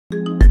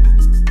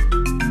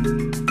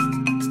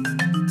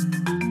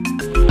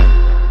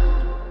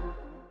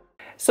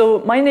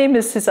So my name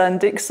is Suzanne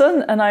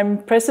Dickson and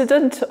I'm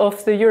President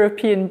of the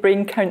European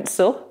Brain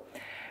Council.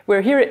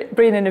 We're here at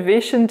Brain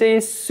Innovation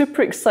Days,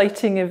 super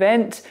exciting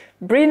event.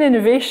 Brain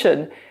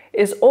innovation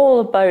is all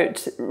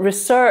about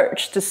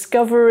research,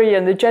 discovery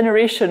and the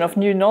generation of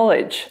new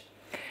knowledge.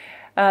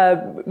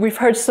 We've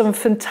heard some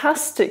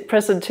fantastic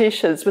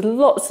presentations with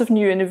lots of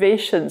new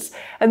innovations,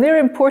 and they're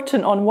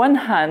important on one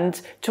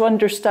hand to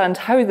understand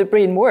how the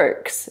brain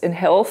works in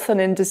health and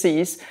in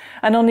disease,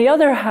 and on the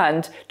other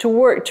hand to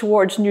work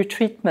towards new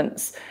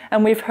treatments.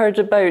 And we've heard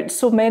about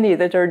so many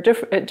that are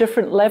at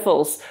different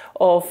levels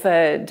of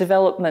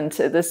development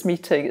at this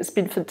meeting. It's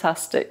been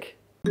fantastic.